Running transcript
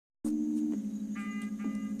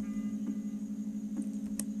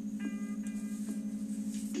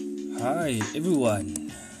Hi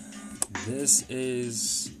everyone, this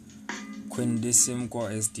is Quindissim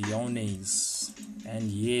Estiones, and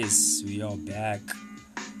yes, we are back.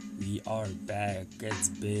 It's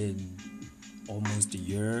been almost a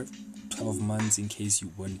year, 12 months in case you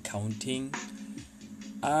weren't counting.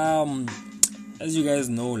 As you guys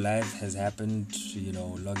know, life has happened,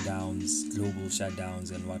 lockdowns, global shutdowns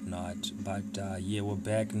and whatnot. But we're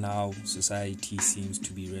back now. Society seems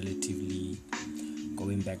to be relatively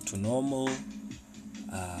going back to normal.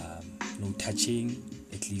 No touching,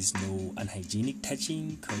 at least no unhygienic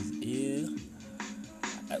touching, because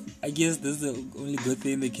I guess this is the only good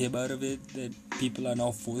thing that came out of it, that people are now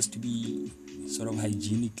forced to be sort of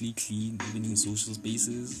hygienically clean even in social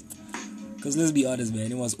spaces. Because let's be honest,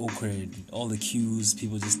 man, it was awkward. All the queues,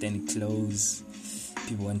 people just standing close,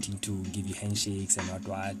 people wanting to give you handshakes and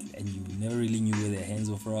what, and you never really knew where their hands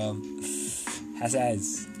were from.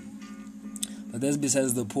 Has. But that's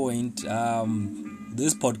besides the point.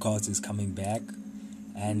 This podcast is coming back,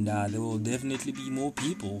 and there will definitely be more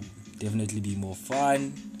people, definitely be more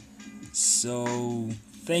fun. So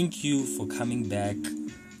thank you for coming back.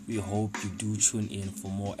 We hope you do tune in for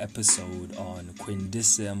more episode on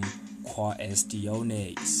Quindissim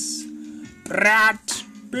Estiones. Brat.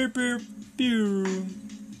 Pew, pew, pew.